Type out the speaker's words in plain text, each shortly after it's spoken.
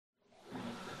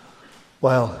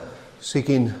While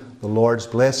seeking the Lord's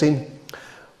blessing,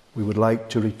 we would like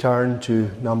to return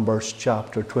to Numbers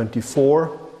chapter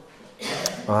 24,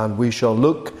 and we shall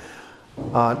look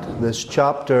at this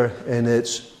chapter in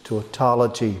its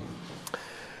totality.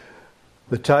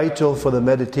 The title for the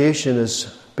meditation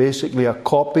is basically a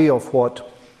copy of what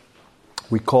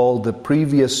we call the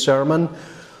previous sermon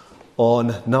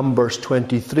on Numbers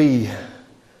 23,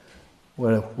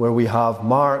 where we have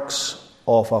marks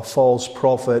of a false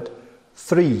prophet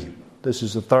 3. This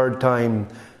is the third time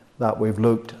that we've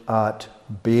looked at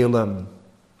Balaam.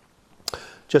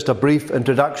 Just a brief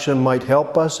introduction might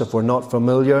help us if we're not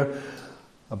familiar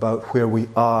about where we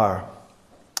are.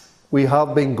 We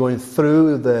have been going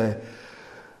through the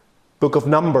book of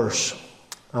Numbers,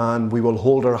 and we will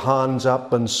hold our hands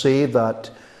up and say that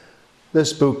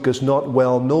this book is not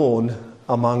well known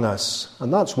among us.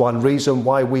 And that's one reason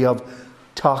why we have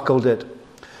tackled it.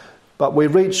 But we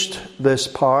reached this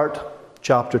part,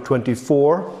 chapter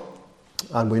 24,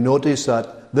 and we notice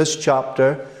that this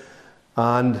chapter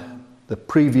and the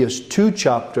previous two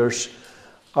chapters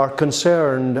are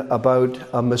concerned about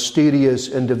a mysterious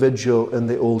individual in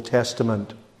the Old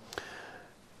Testament.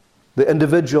 The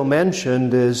individual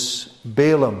mentioned is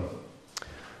Balaam,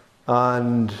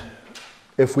 and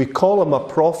if we call him a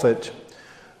prophet,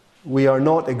 we are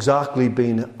not exactly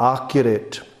being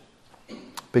accurate,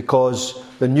 because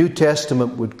the New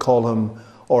Testament would call him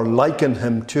or liken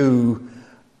him to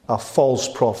a false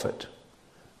prophet.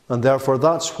 And therefore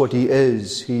that's what he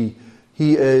is. He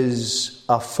is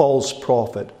a false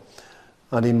prophet.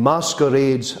 And he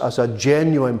masquerades as a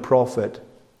genuine prophet,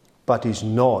 but he's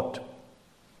not.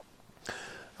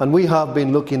 And we have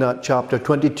been looking at chapter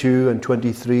 22 and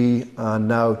 23 and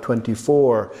now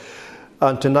 24.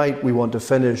 And tonight we want to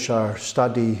finish our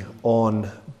study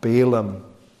on Balaam.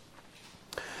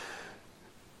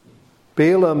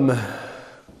 Balaam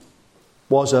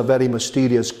was a very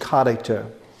mysterious character,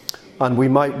 and we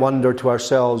might wonder to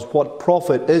ourselves, what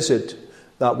prophet is it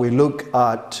that we look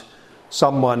at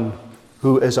someone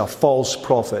who is a false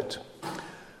prophet?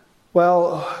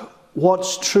 Well,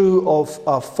 what's true of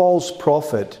a false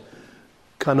prophet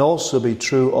can also be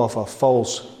true of a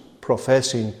false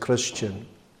professing Christian.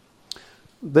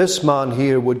 This man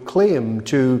here would claim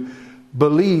to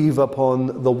believe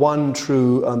upon the one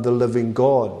true and the living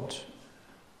God.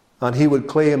 And he would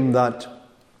claim that,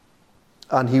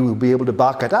 and he would be able to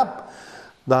back it up,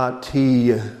 that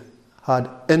he had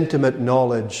intimate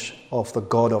knowledge of the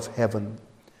God of heaven.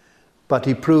 But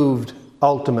he proved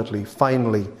ultimately,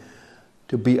 finally,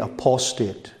 to be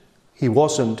apostate. He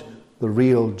wasn't the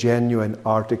real, genuine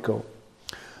article.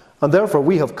 And therefore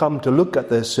we have come to look at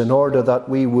this in order that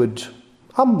we would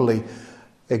humbly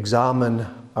examine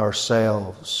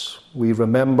ourselves. We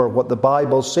remember what the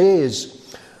Bible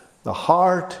says. The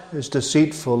heart is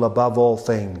deceitful above all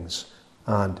things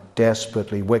and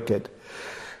desperately wicked.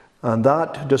 And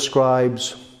that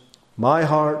describes my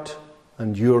heart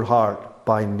and your heart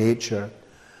by nature.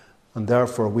 And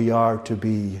therefore we are to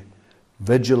be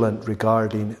vigilant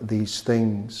regarding these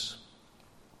things.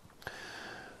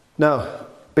 Now,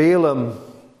 Balaam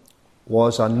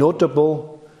was a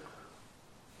notable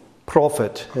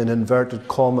prophet, in inverted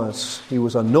commas. He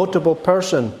was a notable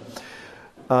person,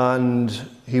 and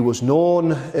he was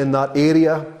known in that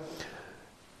area.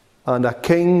 And a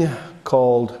king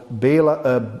called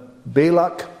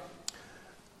Balak,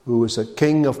 who was a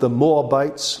king of the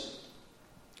Moabites,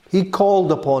 he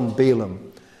called upon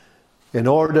Balaam in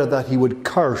order that he would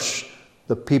curse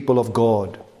the people of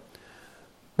God.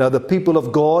 Now, the people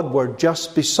of God were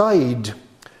just beside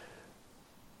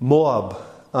Moab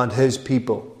and his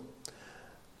people.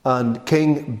 And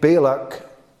King Balak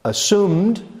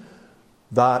assumed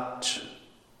that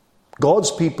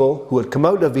God's people who had come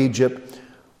out of Egypt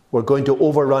were going to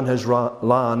overrun his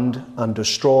land and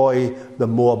destroy the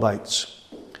Moabites.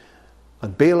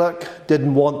 And Balak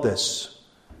didn't want this.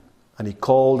 And he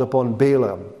called upon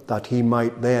Balaam that he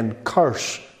might then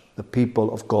curse the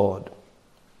people of God.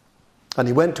 And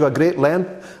he went to a great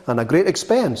length and a great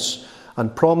expense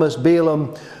and promised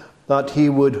Balaam that he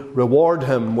would reward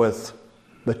him with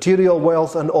material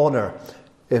wealth and honor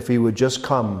if he would just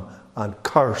come and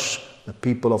curse the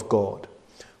people of God.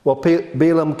 Well,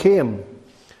 Balaam came,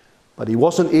 but he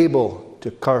wasn't able to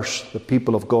curse the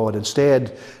people of God.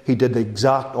 Instead, he did the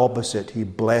exact opposite. He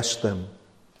blessed them.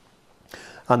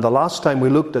 And the last time we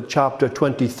looked at chapter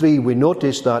 23, we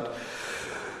noticed that,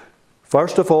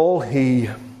 first of all, he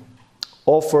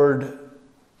offered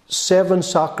 7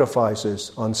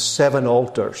 sacrifices on 7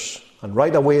 altars. And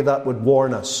right away that would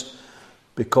warn us,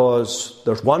 because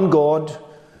there's one God,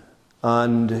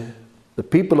 and the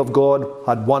people of God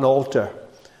had one altar.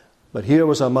 But here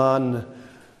was a man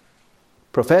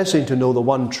professing to know the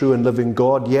one true and living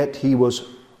God, yet he was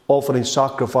offering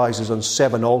sacrifices on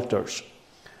 7 altars.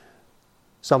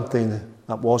 Something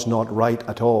that was not right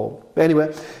at all.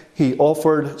 Anyway, he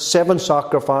offered 7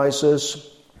 sacrifices,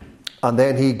 and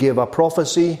then he gave a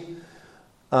prophecy,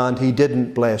 and he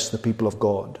didn't bless the people of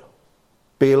God.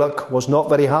 Balak was not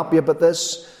very happy about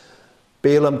this.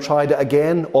 Balaam tried it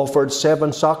again, offered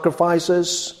 7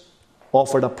 sacrifices,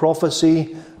 offered a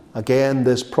prophecy. Again,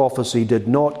 this prophecy did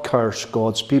not curse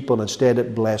God's people. Instead,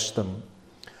 it blessed them.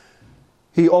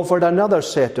 He offered another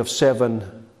set of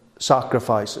 7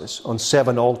 sacrifices on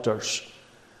 7 altars.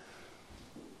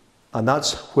 And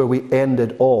that's where we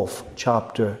ended off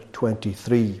chapter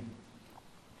 23.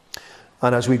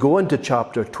 And as we go into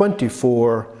chapter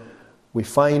 24, we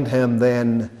find him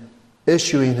then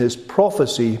issuing his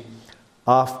prophecy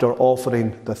after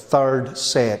offering the 3rd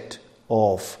set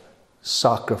of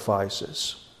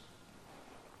sacrifices.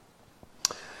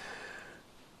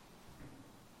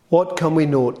 What can we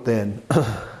note then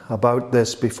about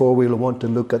this before we want to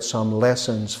look at some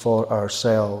lessons for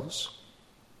ourselves?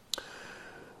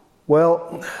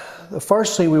 Well, the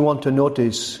first thing we want to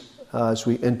notice as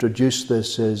we introduce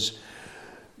this is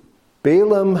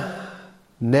Balaam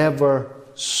never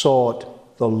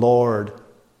sought the Lord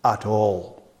at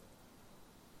all.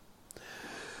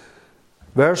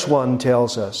 Verse 1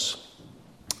 tells us,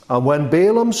 "And when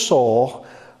Balaam saw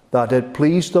that it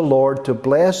pleased the Lord to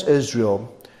bless Israel,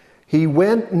 he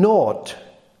went not,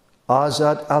 as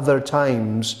at other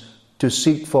times, to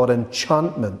seek for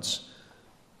enchantments,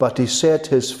 but he set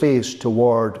his face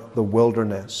toward the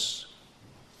wilderness."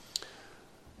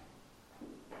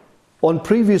 On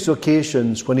previous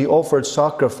occasions, when he offered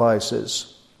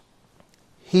sacrifices,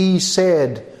 he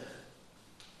said,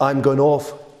 "I'm going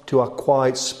off to a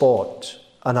quiet spot,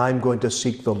 and I'm going to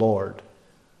seek the Lord."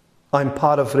 I'm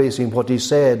paraphrasing what he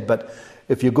said, but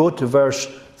if you go to verse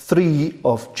 3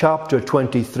 of chapter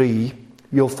 23,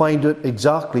 you'll find it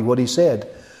exactly what he said.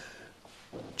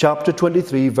 Chapter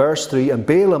 23, verse 3, "And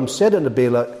Balaam said unto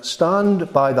Balak,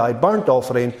 Stand by thy burnt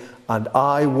offering, and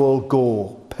I will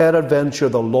go. Peradventure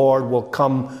the Lord will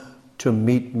come to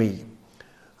meet me."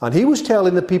 And he was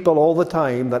telling the people all the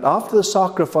time that after the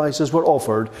sacrifices were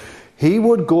offered, he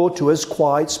would go to his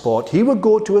quiet spot, he would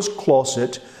go to his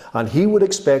closet, and he would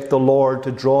expect the Lord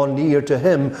to draw near to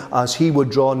him as he would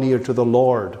draw near to the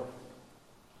Lord.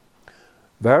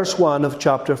 Verse 1 of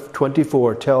chapter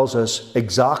 24 tells us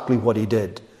exactly what he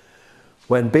did.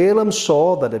 "When Balaam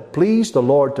saw that it pleased the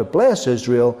Lord to bless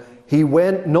Israel, he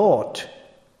went not,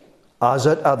 as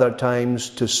at other times,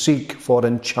 to seek for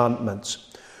enchantments."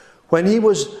 When he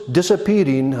was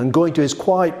disappearing and going to his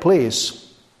quiet place,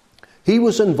 he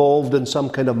was involved in some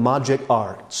kind of magic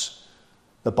arts.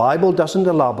 The Bible doesn't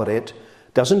elaborate,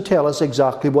 doesn't tell us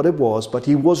exactly what it was, but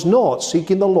he was not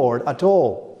seeking the Lord at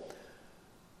all.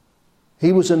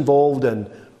 He was involved in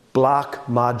black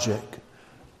magic,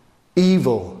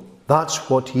 evil. That's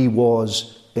what he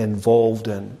was involved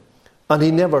in. And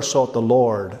he never sought the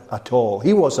Lord at all.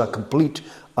 He was a complete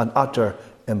and utter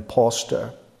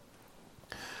impostor.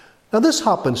 Now this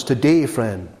happens today,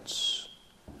 friends.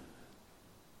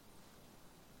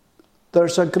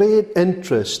 There's a great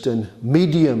interest in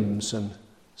mediums and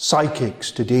psychics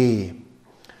today.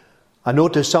 I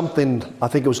noticed something, I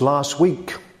think it was last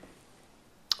week,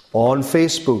 on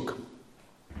Facebook.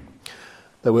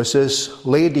 There was this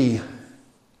lady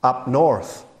up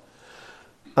north,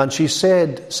 and she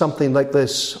said something like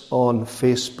this on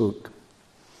Facebook.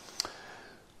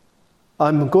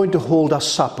 "I'm going to hold a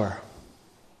supper,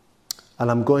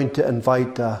 and I'm going to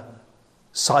invite a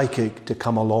psychic to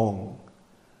come along.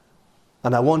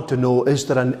 And I want to know, is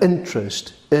there an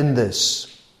interest in this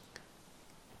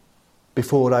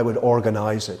before I would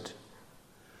organize it?"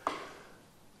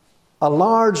 A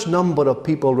large number of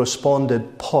people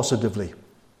responded positively.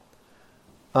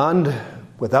 And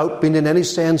without being in any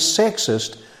sense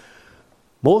sexist,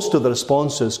 most of the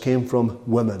responses came from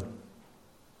women.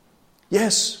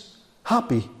 Yes,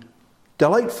 happy,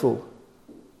 delightful.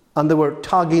 And they were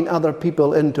tagging other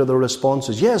people into the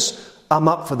responses. Yes, I'm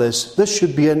up for this. This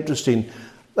should be interesting.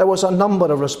 There was a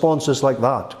number of responses like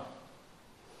that.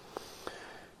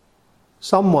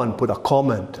 Someone put a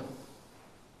comment,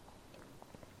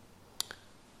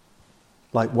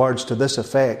 like words to this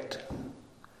effect: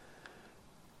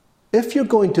 "If you're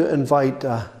going to invite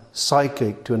a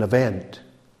psychic to an event,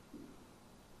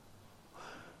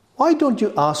 why don't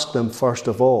you ask them first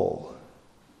of all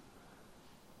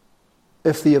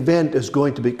if the event is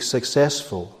going to be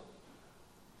successful?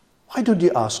 Why don't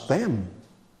you ask them?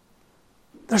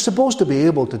 They're supposed to be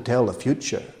able to tell the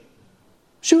future.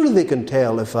 Surely they can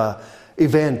tell if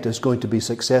event is going to be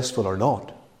successful or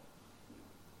not.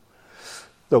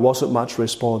 There wasn't much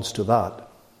response to that.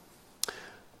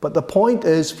 But the point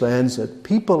is, friends, that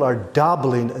people are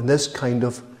dabbling in this kind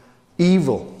of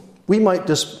evil. We might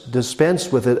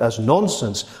dispense with it as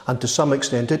nonsense, and to some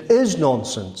extent it is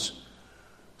nonsense.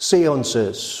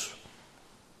 Seances,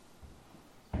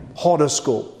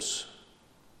 horoscopes,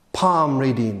 palm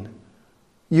reading.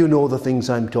 You know the things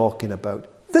I'm talking about.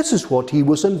 This is what he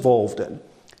was involved in.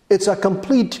 It's a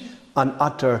complete and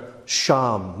utter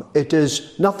sham. It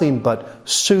is nothing but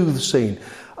soothsaying,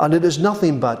 and it is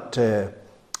nothing but a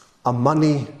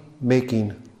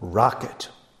money-making racket.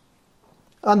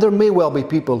 And there may well be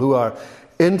people who are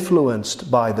influenced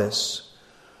by this.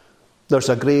 There's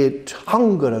a great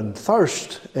hunger and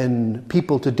thirst in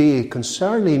people today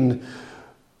concerning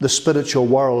the spiritual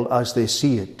world as they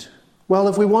see it. Well,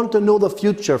 if we want to know the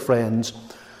future, friends,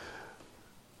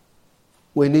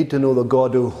 we need to know the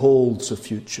God who holds the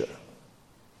future.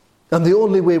 And the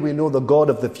only way we know the God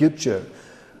of the future,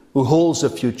 who holds the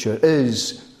future,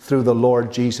 is through the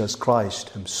Lord Jesus Christ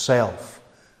himself.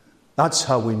 That's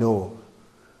how we know.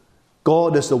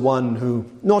 God is the one who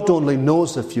not only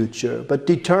knows the future, but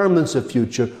determines the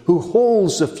future, who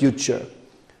holds the future.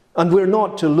 And we're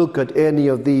not to look at any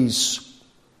of these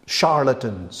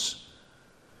charlatans,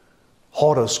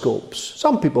 horoscopes.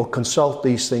 Some people consult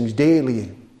these things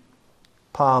daily.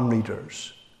 Palm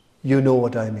readers. You know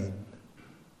what I mean.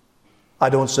 I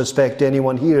don't suspect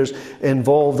anyone here is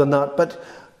involved in that, but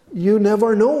you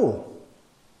never know.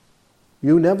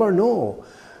 You never know.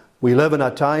 We live in a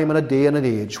time and a day and an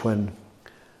age when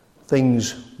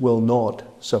things will not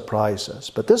surprise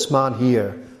us. But this man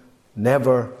here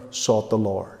never sought the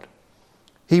Lord.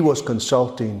 He was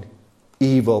consulting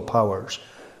evil powers.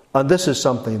 And this is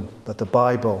something that the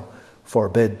Bible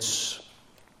forbids.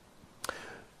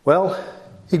 Well,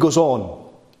 he goes on.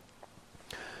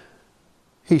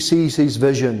 He sees his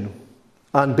vision.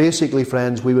 And basically,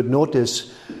 friends, we would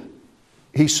notice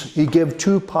he gave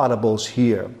two parables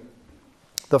here.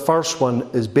 The first one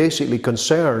is basically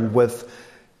concerned with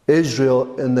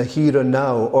Israel in the here and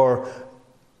now, or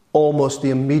almost the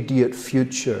immediate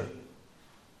future.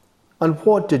 And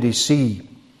what did he see?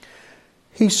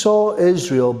 He saw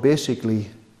Israel basically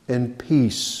in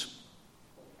peace.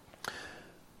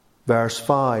 Verse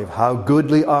 5, how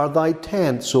goodly are thy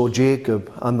tents, O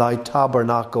Jacob, and thy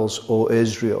tabernacles, O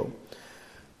Israel.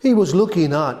 He was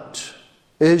looking at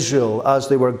Israel as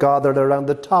they were gathered around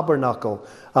the tabernacle.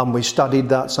 And we studied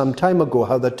that some time ago,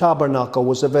 how the tabernacle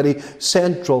was a very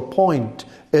central point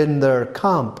in their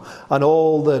camp. And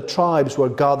all the tribes were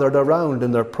gathered around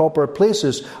in their proper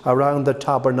places around the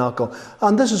tabernacle.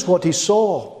 And this is what he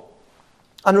saw.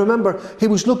 And remember, he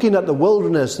was looking at the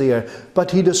wilderness there,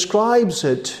 but he describes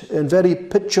it in very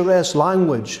picturesque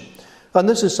language. And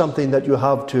this is something that you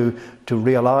have to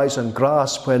realize and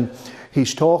grasp when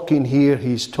he's talking here.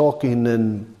 He's talking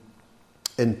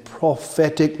in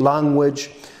prophetic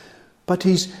language, but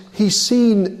he's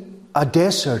seen a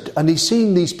desert, and he's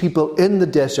seen these people in the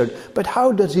desert. But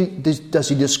how does he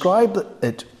describe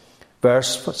it?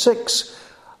 Verse 6,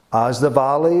 as the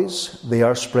valleys, they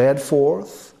are spread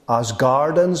forth, as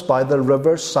gardens by the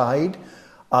river's side,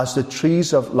 as the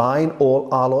trees of line all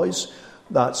aloes.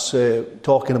 That's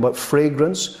talking about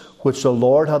fragrance, which the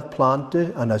Lord hath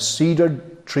planted, and as cedar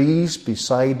trees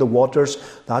beside the waters.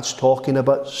 That's talking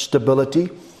about stability.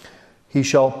 He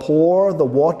shall pour the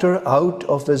water out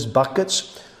of his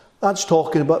buckets. That's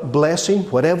talking about blessing.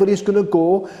 Wherever he's going to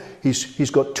go,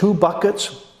 he's got two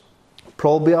buckets,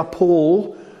 probably a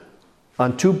pole,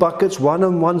 and two buckets, one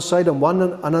on one side and one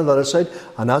on another side.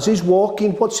 And as he's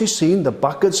walking, what's he seeing? The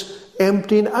buckets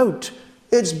emptying out.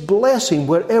 It's blessing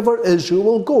wherever Israel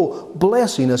will go.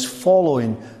 Blessing is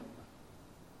following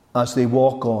as they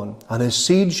walk on. And his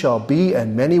seed shall be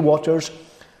in many waters,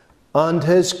 and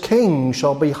his king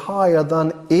shall be higher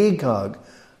than Agag,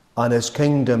 and his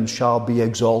kingdom shall be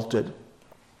exalted.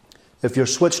 If you're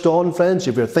switched on, friends,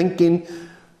 if you're thinking,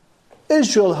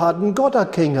 Israel hadn't got a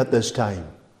king at this time.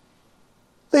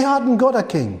 They hadn't got a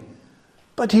king.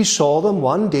 But he saw them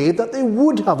one day that they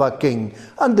would have a king,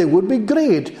 and they would be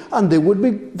great, and they would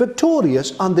be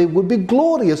victorious, and they would be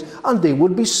glorious, and they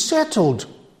would be settled.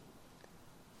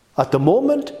 At the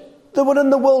moment, they were in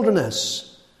the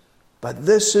wilderness. But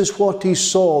this is what he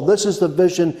saw. This is the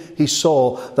vision he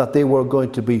saw, that they were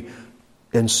going to be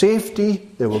in safety,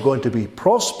 they were going to be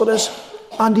prosperous,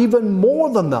 and even more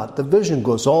than that, the vision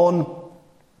goes on.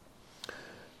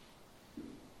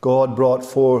 God brought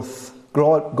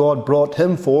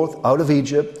him forth out of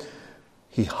Egypt.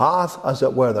 He hath, as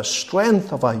it were, the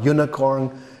strength of a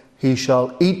unicorn. He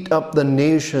shall eat up the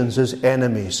nations, his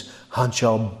enemies, and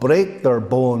shall break their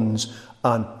bones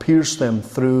and pierce them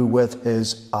through with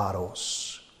his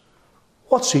arrows.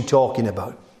 What's he talking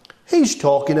about? He's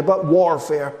talking about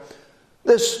warfare.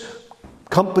 This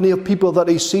company of people that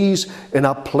he sees in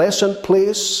a pleasant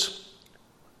place,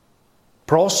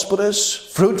 prosperous,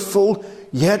 fruitful,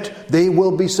 yet they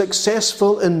will be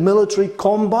successful in military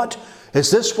combat.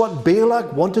 Is this what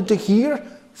Balak wanted to hear?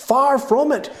 Far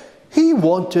from it. He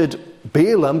wanted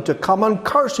Balaam to come and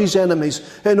curse his enemies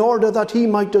in order that he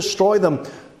might destroy them.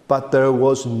 But there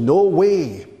was no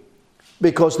way,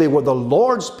 because they were the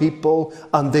Lord's people,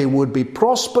 and they would be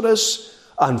prosperous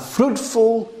and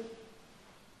fruitful,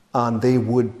 and they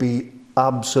would be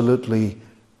absolutely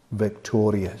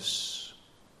victorious.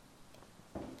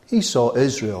 He saw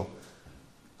Israel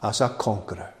as a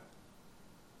conqueror.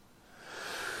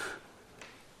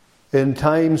 In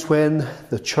times when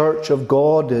the church of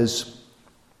God is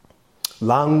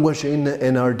languishing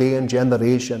in our day and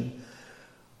generation,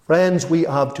 friends, we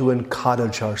have to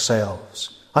encourage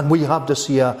ourselves, and we have to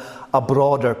see a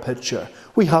broader picture.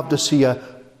 We have to see a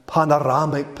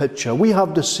panoramic picture. We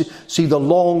have to see the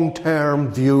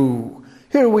long-term view.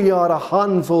 Here we are, a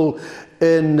handful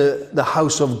in the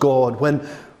house of God, when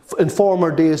in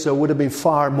former days there would have been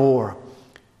far more.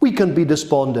 We can be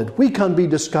despondent, we can be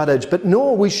discouraged, but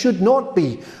no, we should not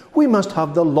be. We must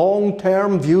have the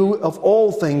long-term view of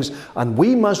all things, and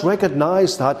we must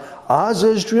recognize that as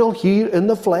Israel here in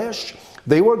the flesh,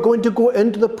 they were going to go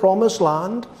into the promised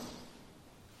land,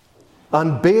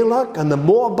 and Balak and the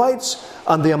Moabites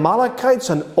and the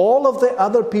Amalekites and all of the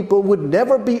other people would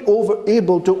never be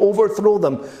able to overthrow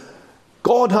them.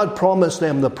 God had promised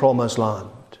them the promised land.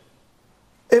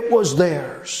 It was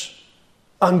theirs.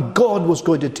 And God was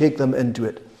going to take them into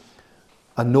it.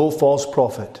 And no false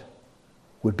prophet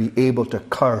would be able to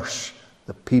curse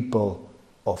the people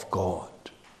of God.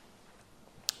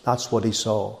 That's what he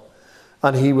saw.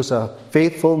 And he was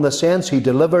faithful in the sense he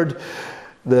delivered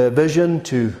the vision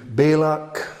to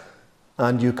Balak.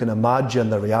 And you can imagine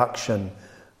the reaction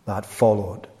that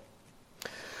followed.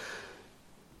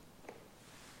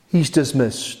 He's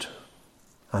dismissed.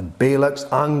 And Balak's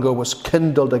anger was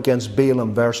kindled against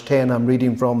Balaam. Verse 10 I'm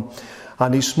reading from.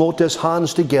 And he smote his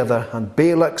hands together. And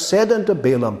Balak said unto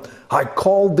Balaam, I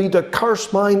called thee to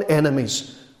curse mine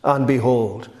enemies. And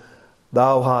behold,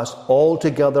 thou hast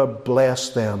altogether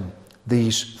blessed them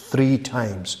these 3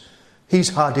 times. He's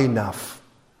had enough.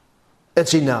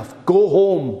 It's enough. Go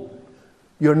home.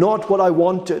 You're not what I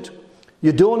wanted.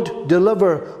 You don't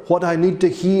deliver what I need to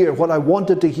hear, what I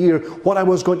wanted to hear, what I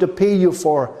was going to pay you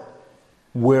for.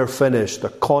 We're finished. The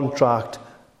contract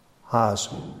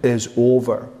is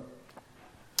over.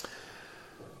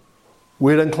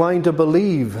 We're inclined to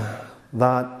believe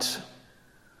that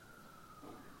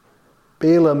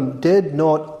Balaam did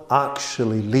not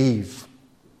actually leave.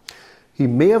 He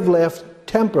may have left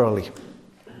temporarily.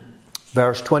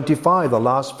 Verse 25, the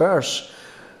last verse.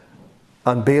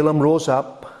 And Balaam rose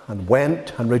up and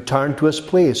went and returned to his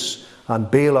place,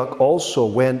 and Balak also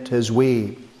went his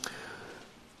way.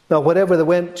 Now, wherever they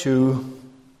went to,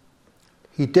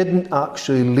 he didn't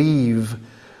actually leave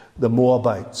the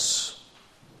Moabites.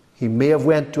 He may have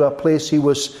went to a place he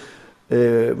was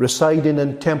residing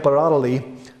in temporarily,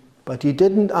 but he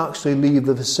didn't actually leave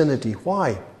the vicinity.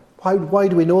 Why? Why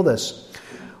do we know this?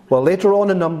 Well, later on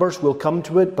in Numbers, we'll come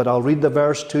to it, but I'll read the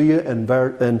verse to you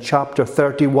in chapter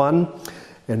 31.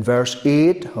 In verse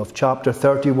 8 of chapter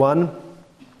 31,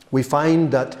 we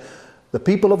find that the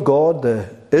people of God, the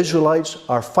Israelites,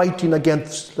 are fighting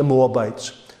against the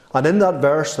Moabites. And in that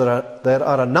verse, there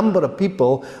are a number of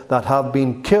people that have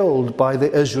been killed by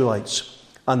the Israelites.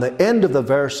 And the end of the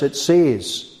verse, it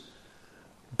says,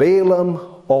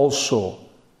 Balaam also,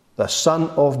 the son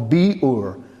of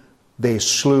Beor, they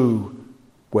slew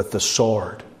with the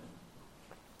sword.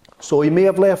 So he may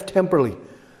have left temporarily,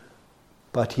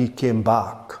 but he came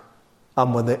back.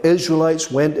 And when the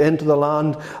Israelites went into the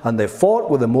land and they fought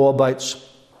with the Moabites,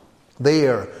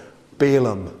 there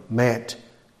Balaam met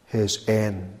his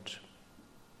end.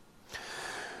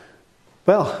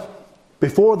 Well,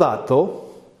 before that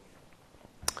though,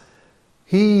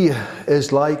 he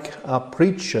is like a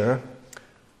preacher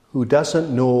who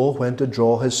doesn't know when to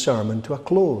draw his sermon to a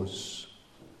close.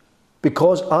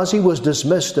 Because as he was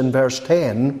dismissed in verse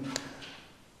 10,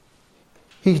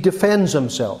 he defends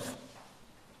himself.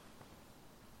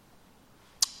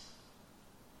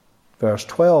 Verse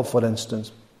 12, for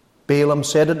instance, Balaam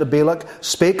said unto Balak,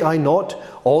 Spake I not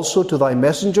also to thy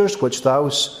messengers which thou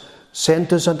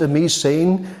sentest unto me,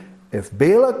 saying, If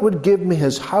Balak would give me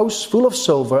his house full of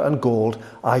silver and gold,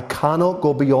 I cannot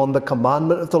go beyond the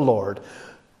commandment of the Lord.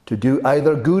 to do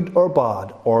either good or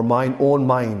bad, or mine own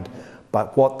mind.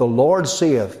 But what the Lord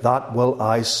saith, that will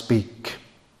I speak.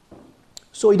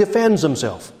 So he defends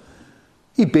himself.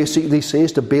 He basically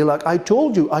says to Balak, I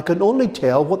told you, I can only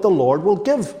tell what the Lord will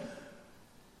give.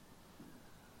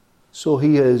 So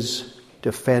he is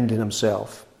defending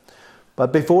himself.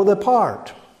 But before they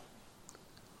part,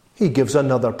 he gives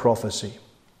another prophecy.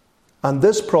 And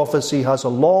this prophecy has a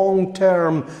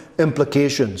long-term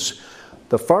implications.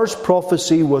 The first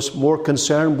prophecy was more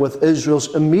concerned with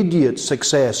Israel's immediate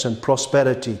success and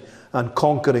prosperity and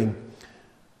conquering.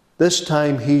 This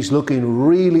time he's looking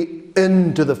really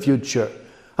into the future.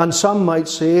 And some might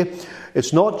say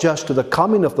it's not just to the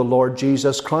coming of the Lord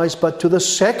Jesus Christ, but to the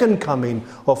second coming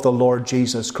of the Lord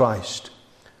Jesus Christ.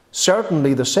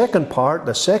 Certainly the second part,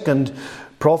 the second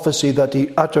prophecy that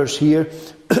he utters here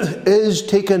is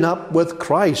taken up with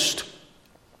Christ.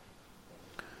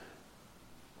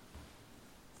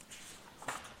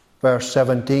 Verse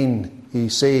 17, he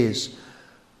says,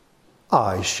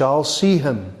 I shall see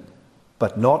him,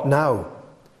 but not now.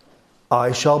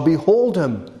 I shall behold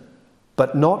him,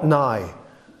 but not nigh.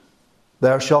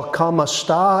 There shall come a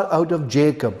star out of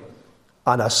Jacob,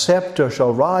 and a scepter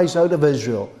shall rise out of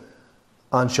Israel,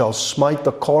 and shall smite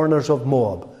the corners of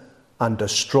Moab, and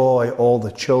destroy all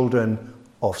the children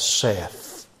of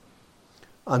Seth.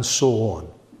 And so on.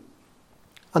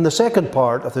 And the second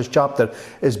part of this chapter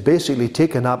is basically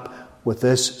taken up with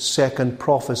this second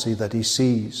prophecy that he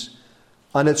sees.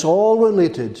 And it's all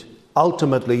related,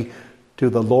 ultimately, to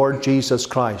the Lord Jesus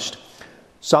Christ.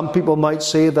 Some people might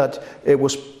say that it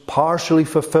was partially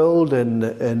fulfilled in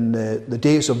the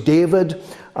days of David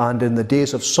and in the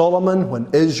days of Solomon, when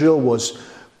Israel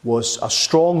was a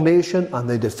strong nation and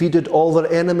they defeated all their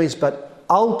enemies. But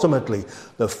ultimately,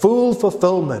 the full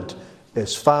fulfillment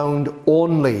is found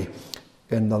only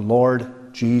in the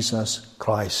Lord Jesus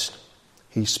Christ.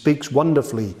 He speaks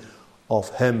wonderfully of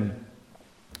him.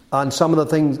 And some of the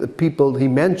things, the people he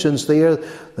mentions there,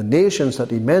 the nations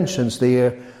that he mentions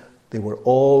there, they were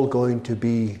all going to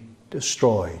be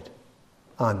destroyed.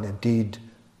 And indeed,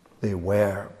 they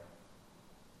were.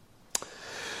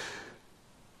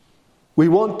 We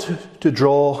want to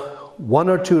draw one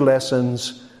or two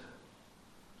lessons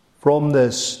from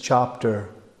this chapter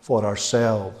for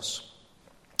ourselves.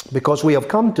 Because we have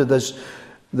come to this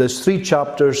 3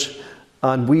 chapters,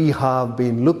 and we have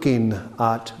been looking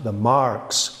at the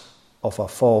marks of a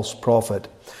false prophet.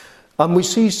 And we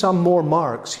see some more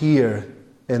marks here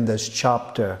in this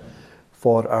chapter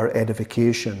for our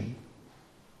edification.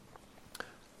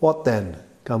 What then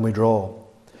can we draw?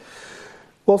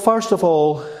 Well, first of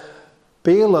all,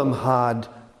 Balaam had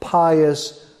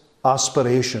pious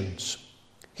aspirations.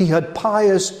 He had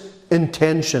pious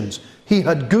intentions. He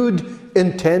had good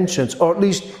intentions, or at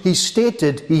least he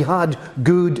stated he had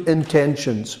good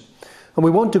intentions. And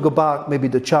we want to go back maybe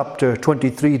to chapter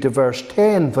 23 to verse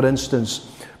 10, for instance,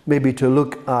 maybe to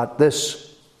look at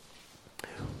this.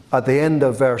 At the end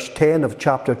of verse 10 of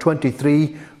chapter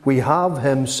 23, we have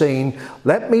him saying,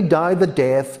 let me die the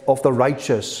death of the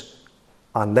righteous,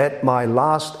 and let my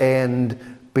last end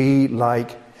be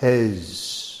like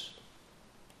his.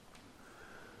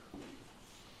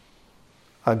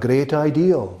 A great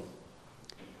ideal.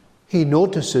 He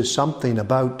notices something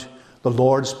about the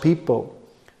Lord's people.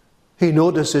 He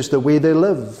notices the way they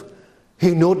live.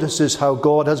 He notices how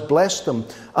God has blessed them,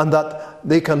 and that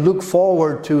they can look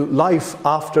forward to life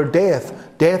after death.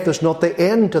 Death is not the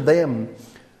end to them.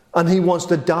 And he wants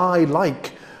to die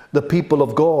like the people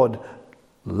of God.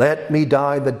 Let me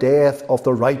die the death of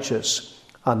the righteous,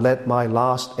 and let my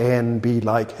last end be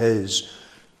like his.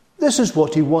 This is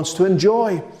what he wants to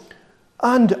enjoy.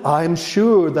 And I'm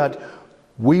sure that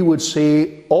we would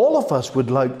say all of us would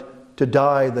like to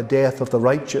die the death of the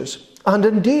righteous. And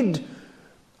indeed,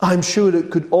 I'm sure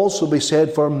it could also be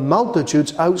said for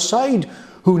multitudes outside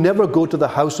who never go to the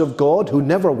house of God, who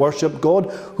never worship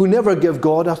God, who never give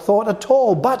God a thought at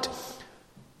all. But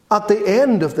at the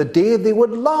end of the day, they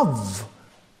would love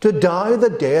to die the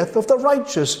death of the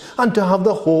righteous and to have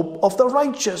the hope of the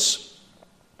righteous.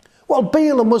 Well,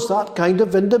 Balaam was that kind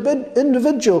of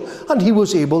individual, and he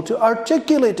was able to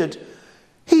articulate it.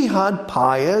 He had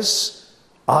pious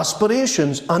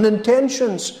aspirations and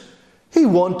intentions. He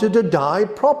wanted to die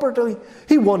properly.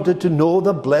 He wanted to know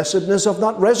the blessedness of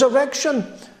that resurrection.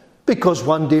 Because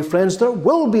one day, friends, there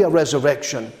will be a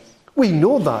resurrection. We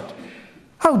know that.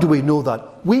 How do we know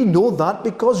that? We know that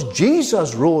because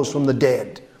Jesus rose from the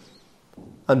dead.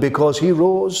 And because he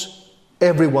rose,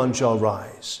 everyone shall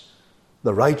rise.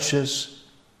 The righteous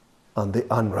and the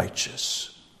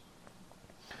unrighteous.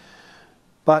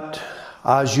 But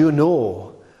as you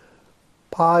know,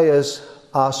 pious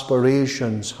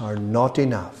aspirations are not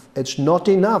enough. It's not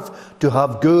enough to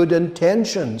have good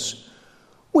intentions.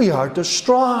 We are to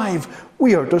strive.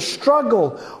 We are to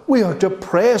struggle. We are to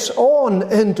press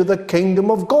on into the kingdom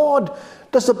of God.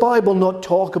 Does the Bible not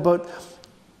talk about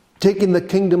taking the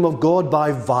kingdom of God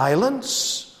by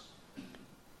violence?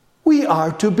 We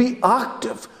are to be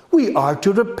active. We are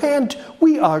to repent.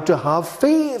 We are to have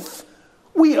faith.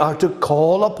 We are to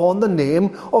call upon the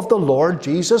name of the Lord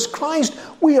Jesus Christ.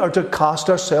 We are to cast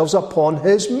ourselves upon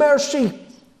His mercy.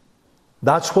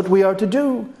 That's what we are to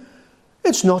do.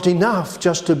 It's not enough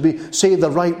just to say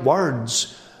the right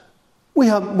words.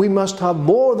 We must have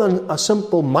more than a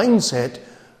simple mindset.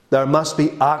 There must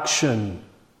be action.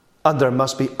 And there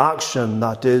must be action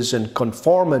that is in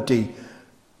conformity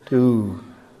to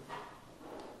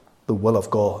the will of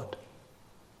God.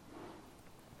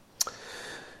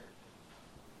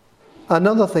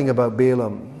 Another thing about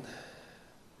Balaam,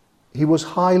 he was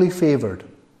highly favoured.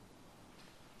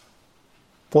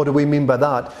 What do we mean by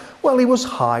that? Well, he was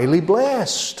highly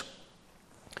blessed.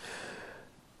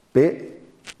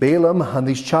 Balaam and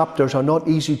these chapters are not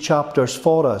easy chapters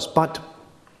for us, but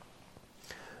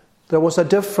there was a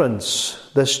difference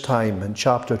this time in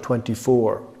chapter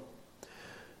 24.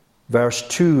 Verse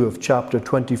 2 of chapter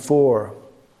 24,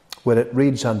 where it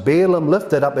reads, "And Balaam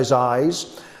lifted up his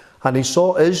eyes, and he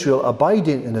saw Israel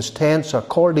abiding in his tents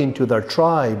according to their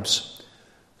tribes."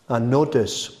 And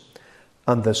notice,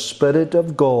 "and the Spirit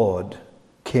of God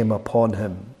came upon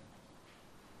him."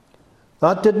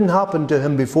 That didn't happen to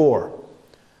him before.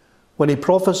 When he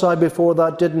prophesied before,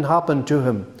 that didn't happen to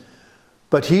him.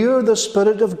 But here the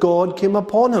Spirit of God came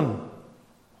upon him.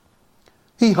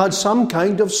 He had some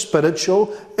kind of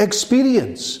spiritual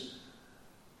experience.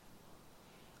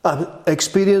 An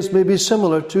experience maybe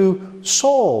similar to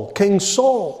Saul, King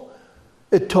Saul.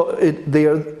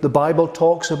 There, the Bible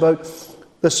talks about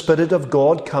the Spirit of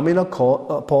God coming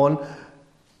upon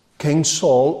King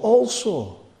Saul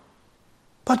also.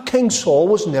 But King Saul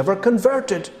was never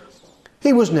converted.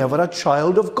 He was never a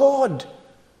child of God.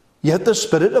 Yet the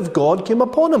Spirit of God came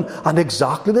upon him. And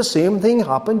exactly the same thing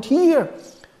happened here.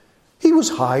 He was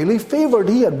highly favoured.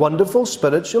 He had wonderful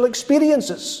spiritual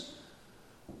experiences.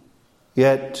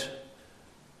 Yet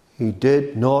he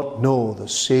did not know the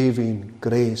saving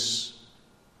grace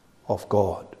of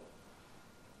God.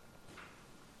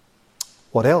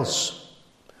 What else?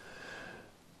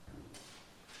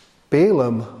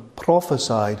 Balaam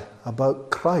prophesied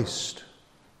about Christ.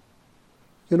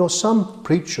 You know, some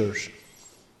preachers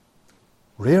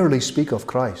rarely speak of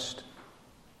Christ.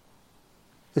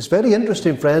 It's very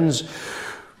interesting, friends.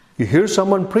 You hear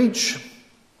someone preach,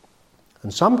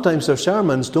 and sometimes their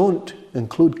sermons don't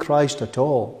include Christ at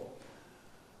all.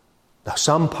 Now,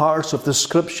 some parts of the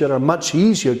Scripture are much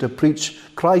easier to preach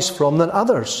Christ from than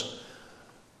others.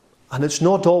 And it's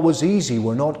not always easy.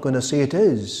 We're not going to say it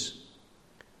is.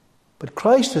 But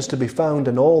Christ is to be found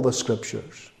in all the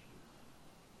Scriptures.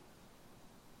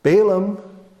 Balaam,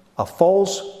 a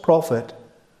false prophet,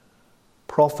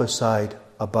 prophesied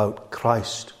about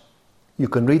Christ. You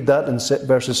can read that in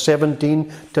verses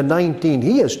 17 to 19.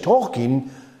 He is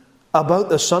talking about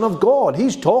the Son of God.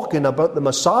 He's talking about the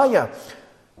Messiah.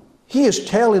 He is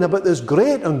telling about this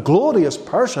great and glorious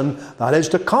person that is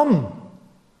to come.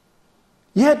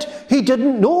 Yet he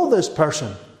didn't know this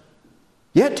person.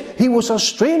 Yet he was a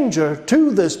stranger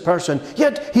to this person.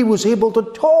 Yet he was able to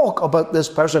talk about this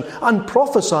person and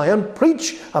prophesy and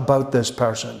preach about this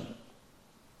person.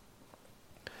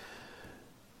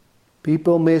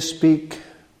 People may speak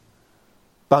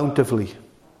bountifully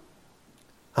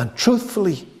and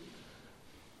truthfully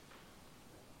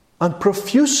and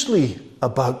profusely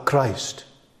about Christ,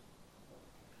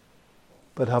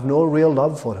 but have no real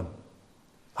love for Him.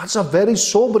 That's a very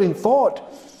sobering thought.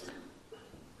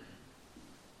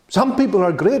 Some people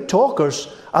are great talkers,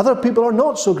 other people are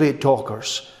not so great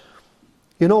talkers.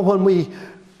 You know, when we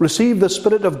receive the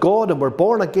Spirit of God and we're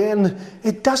born again,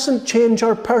 it doesn't change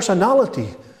our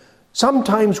personality.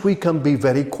 Sometimes we can be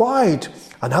very quiet,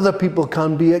 and other people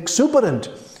can be exuberant.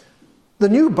 The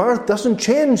new birth doesn't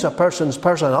change a person's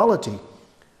personality.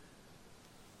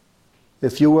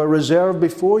 If you were reserved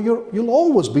before, you'll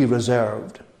always be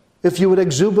reserved. If you were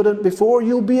exuberant before,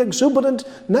 you'll be exuberant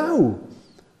now.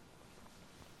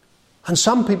 And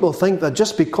some people think that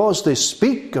just because they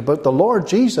speak about the Lord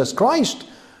Jesus Christ,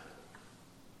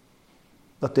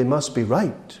 that they must be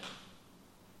right.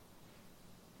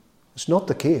 It's not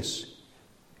the case.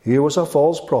 Here was a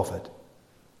false prophet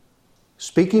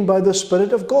speaking by the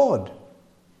Spirit of God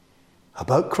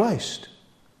about Christ,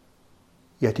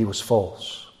 yet he was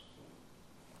false.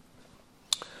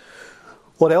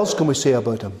 What else can we say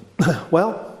about him?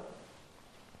 Well,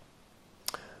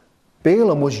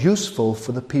 Balaam was useful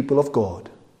for the people of God.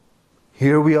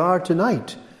 Here we are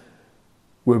tonight.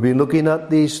 We'll be looking at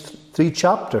these 3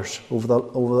 chapters over the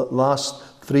last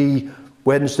 3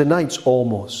 Wednesday nights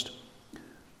almost.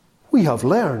 We have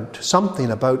learned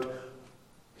something about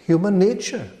human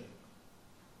nature.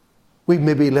 We've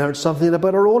maybe learned something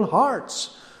about our own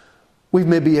hearts. We've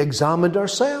maybe examined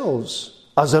ourselves.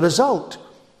 As a result,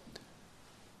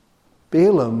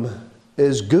 Balaam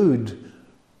is good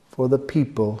for the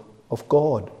people of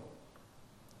God.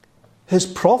 His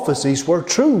prophecies were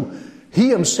true. He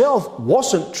himself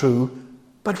wasn't true,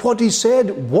 but what he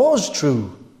said was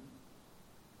true.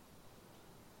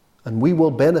 And we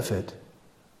will benefit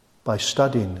by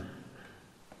studying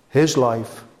his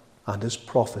life and his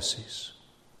prophecies.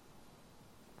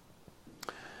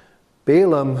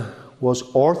 Balaam was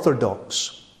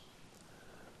orthodox,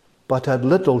 but had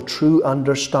little true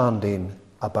understanding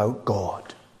about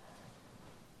God.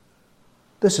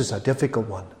 This is a difficult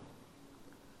one.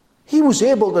 He was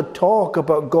able to talk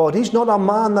about God. He's not a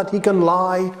man that he can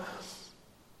lie.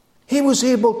 He was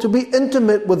able to be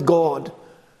intimate with God.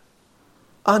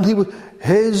 And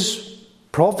his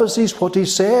prophecies, what he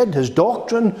said, his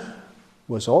doctrine,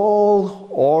 was all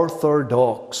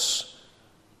orthodox.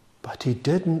 But he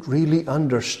didn't really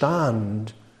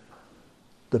understand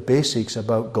the basics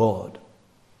about God.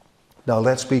 Now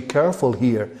let's be careful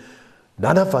here.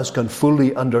 None of us can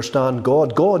fully understand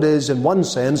God. God is, in one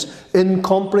sense,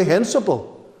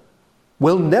 incomprehensible.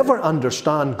 We'll never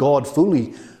understand God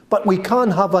fully, but we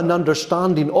can have an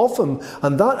understanding of him,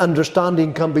 and that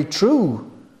understanding can be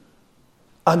true.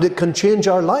 And it can change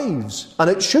our lives, and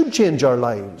it should change our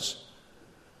lives.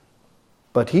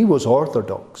 But he was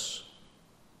orthodox,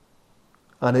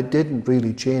 and it didn't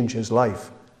really change his life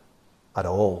at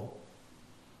all.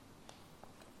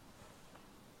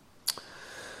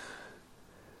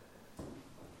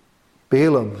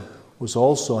 Balaam was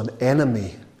also an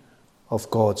enemy of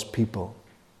God's people.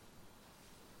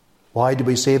 Why do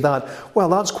we say that? Well,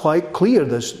 that's quite clear.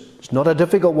 It's not a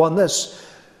difficult one, this.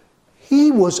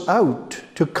 He was out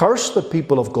to curse the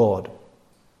people of God.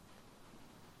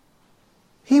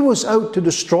 He was out to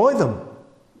destroy them.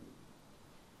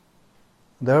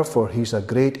 Therefore, he's a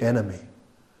great enemy.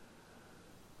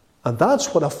 And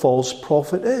that's what a false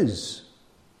prophet is.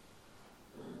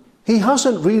 He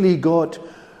hasn't really got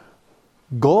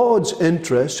God's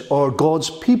interest or God's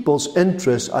people's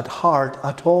interest at heart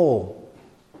at all.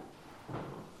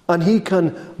 And he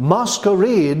can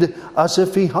masquerade as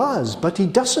if he has, but he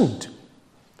doesn't.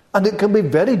 And it can be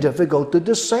very difficult to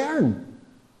discern.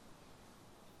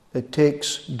 It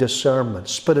takes discernment,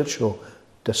 spiritual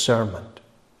discernment.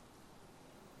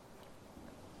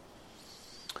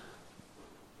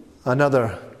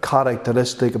 Another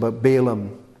characteristic about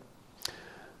Balaam: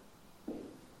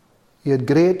 he had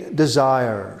great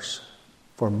desires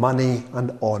for money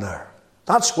and honor.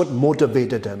 That's what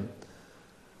motivated him.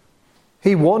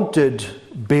 He wanted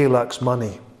Balak's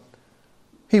money.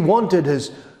 He wanted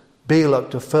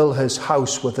Balak to fill his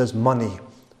house with his money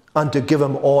and to give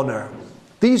him honor.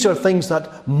 These are things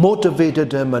that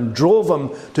motivated him and drove him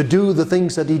to do the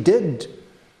things that he did.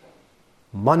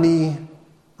 Money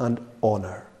and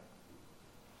honor.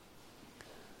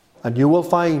 And you will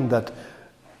find that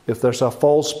if there's a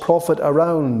false prophet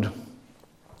around,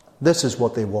 this is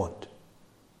what they want: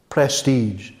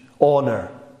 prestige, honor,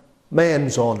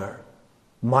 men's honor,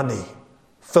 money,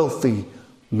 filthy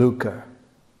lucre.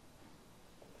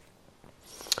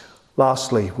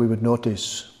 Lastly, we would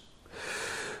notice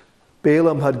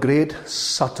Balaam had great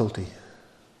subtlety.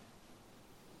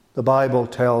 The Bible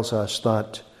tells us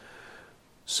that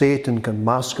Satan can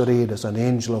masquerade as an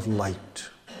angel of light.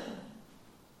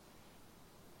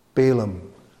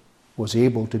 Balaam was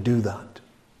able to do that.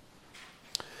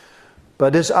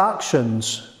 But his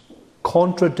actions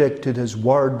contradicted his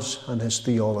words and his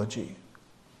theology.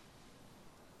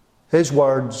 His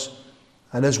words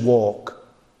and his walk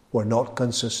were not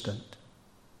consistent.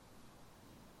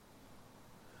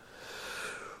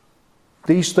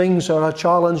 These things are a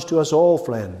challenge to us all,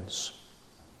 friends.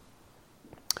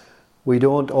 We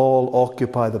don't all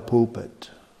occupy the pulpit.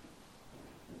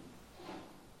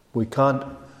 We can't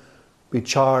be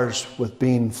charged with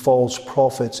being false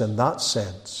prophets in that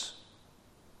sense.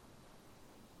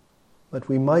 But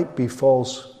we might be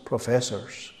false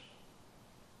professors.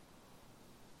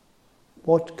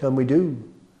 What can we do?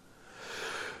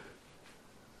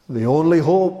 The only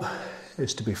hope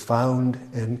is to be found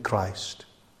in Christ.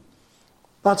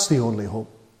 That's the only hope.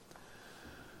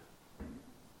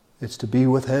 It's to be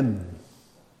with him.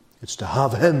 It's to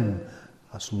have him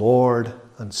as Lord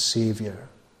and Saviour.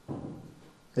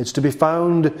 It's to be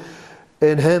found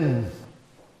in him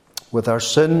with our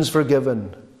sins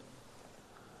forgiven,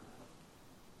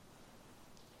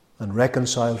 and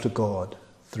reconciled to God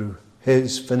through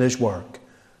his finished work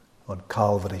on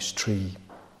Calvary's tree.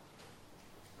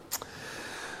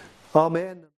 Amen.